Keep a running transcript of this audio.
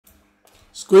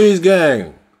Squeeze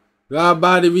gang.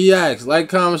 GODBODY reacts. Like,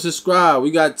 comment, subscribe.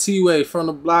 We got Teeway from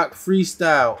the block.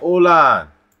 Freestyle. Online.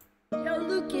 Yo,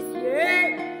 Lucas,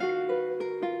 yeah.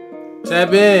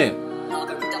 Tap in.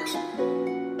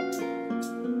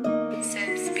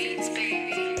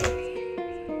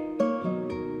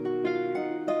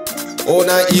 All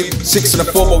 19, 6 and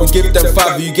a 4, but we give them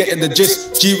 5. You getting the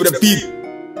gist? G with a B.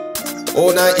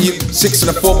 All 19, 6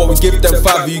 and a 4, but we give them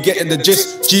 5. You getting the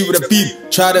gist? G with a B.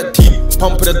 Try that team,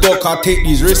 pump in the door, can't take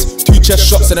these risks. 2 chest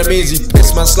shots and a mazy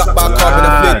piss, man, slap by a carbon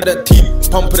and flake. That team,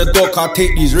 pump in the door, can't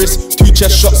take these risks. 2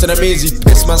 chest shots and a mazy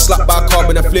piss, man, slap by a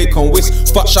carbon and flake on whisk.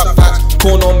 Fuck shot facts,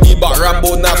 corn on me, but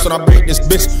Rambo knives when I break this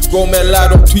bitch. Grown men lie,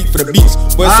 don't tweet for the beats.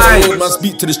 Boys on the road, man,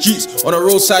 speak to the streets. On the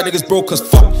roadside, niggas broke as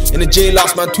fuck. In the jail,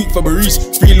 last man, tweet for Maurice.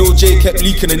 3 Lil J kept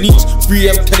leaking the neats.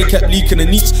 3 M10 kept leaking the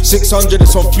neats. 600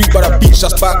 is on fleet by the beach.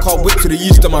 That's by a car whip to the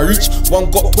east of my reach.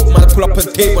 One got took, man, pull up and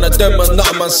tape. When I done, man,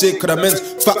 nothing, man, say, could I men's.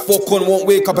 Fat 4 corn won't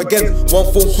wake up again. 1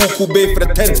 phone call, cool bay for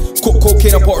the 10. Cook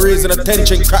cocaine, I put raising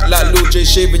attention. Crack like Lil J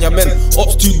shaving your men.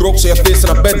 Ops too broke, so your face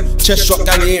in a bend. Chest shot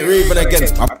gang, you ain't raving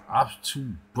again. Ops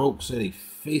too broke, so they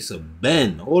face a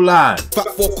bend. Online. Fat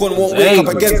 4 corn won't wake up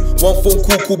again. 1 phone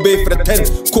call, cool bay for the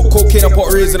 10. Cook cocaine, I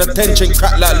put raising attention.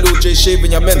 Crack like Lil J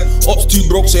shaving your men. Ops too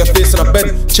broke, so your face in a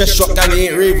bend. Chest shot gang, you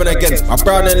ain't raving again. I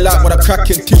brown and light with a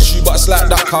cracking tissue, but it's like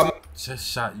that car.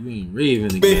 Chest shot, you ain't raving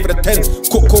again. Bay for the 10.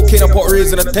 Cook cocaine, I put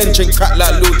raising attention. Crack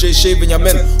like Lil J shaving your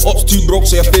men. Ops too broke,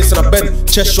 so your face in a bend.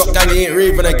 Chest shot gang, you ain't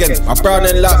raving again. I brown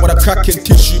and light with a cracking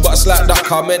tissue, but it's like that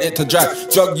car meant it to drag.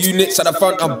 Drug units at the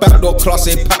front and back door, class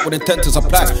A packed with intent to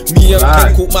supply. Me and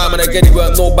Ken caught my man again, he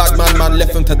weren't no bad man, man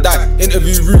left him to die.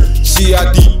 Interview route,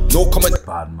 CID, no comment.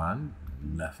 Bad man,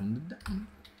 left him to die.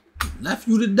 Left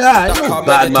you to die, no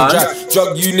bad man.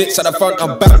 Drug units at the front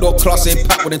and back door, class A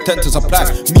packed with intent to supply.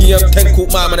 Me and Ken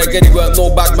caught my man again, he weren't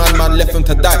no bad man, man left him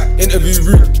to die. Interview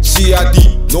route,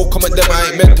 CID, no comment, them I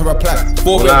ain't meant to reply.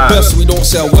 For person, we don't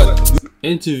say a word.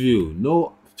 Interview,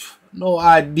 no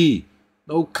ID,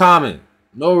 no comment,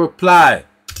 no reply.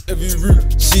 Interview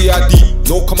route, CID,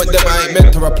 no comment, them I ain't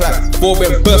meant to reply. For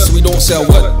when burst, we don't say a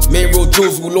word. Main road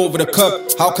Joes all over the curb.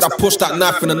 How could I push that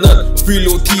knife in the nut? 3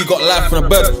 Lil T got life in a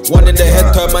bird. 1 in the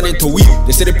head turned man into weed.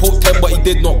 They said they poked 10 but he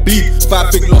did not bleed.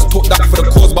 5 big loss, took that for the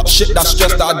cause, but shit that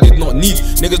stress that I did not need.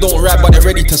 Niggas don't ride but they're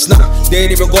ready to snap. They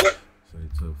ain't even got.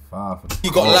 He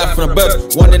got life from a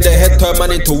bird. 1 in the head turned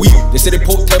man into weed. They said they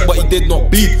poked 10 but he did not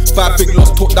bleed. 5 big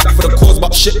loss, took that for the cause,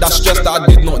 but shit that stress that I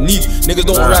did not need. Niggas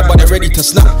don't ride but they're ready to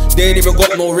snap. They ain't even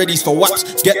got no readies for waps.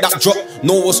 Get that drop,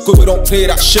 know what's good, we don't play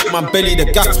that shit, man, belly the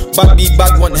gap. Bad be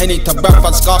bad, want Henny to bath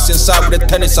and scarce inside with the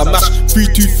tennis and mash.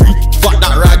 323, fuck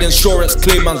that ride, insurance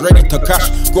claim, man's ready to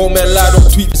crash. Grown men lie, don't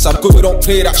tweet, it's good, we don't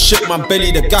play that shit, man,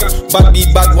 belly the gap. Bad be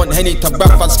bad, want Henny to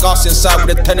bath and scarce inside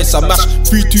with the tennis and mash.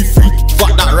 323,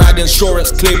 fuck that ride,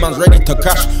 insurance claim, man's ready to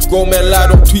crash. Grown men lie,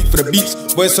 don't tweet for the beats.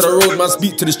 Boys to the road, man,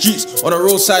 speak to the streets. On the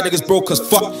roadside, niggas broke as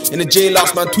fuck. In the jail,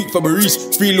 last man tweet for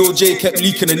Maurice. 3 Lil J kept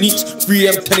leaking the neats. 3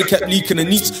 M10 kept leaking the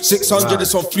neats. 600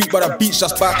 is on fleet by the beach.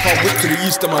 That's back car whip to the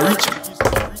east of my reach.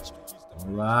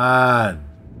 Hold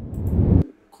on.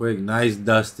 Quick, nice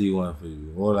dusty one for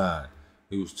you. Hold on.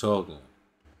 He was talking.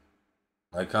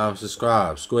 Like, comment,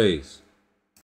 subscribe. Squeeze.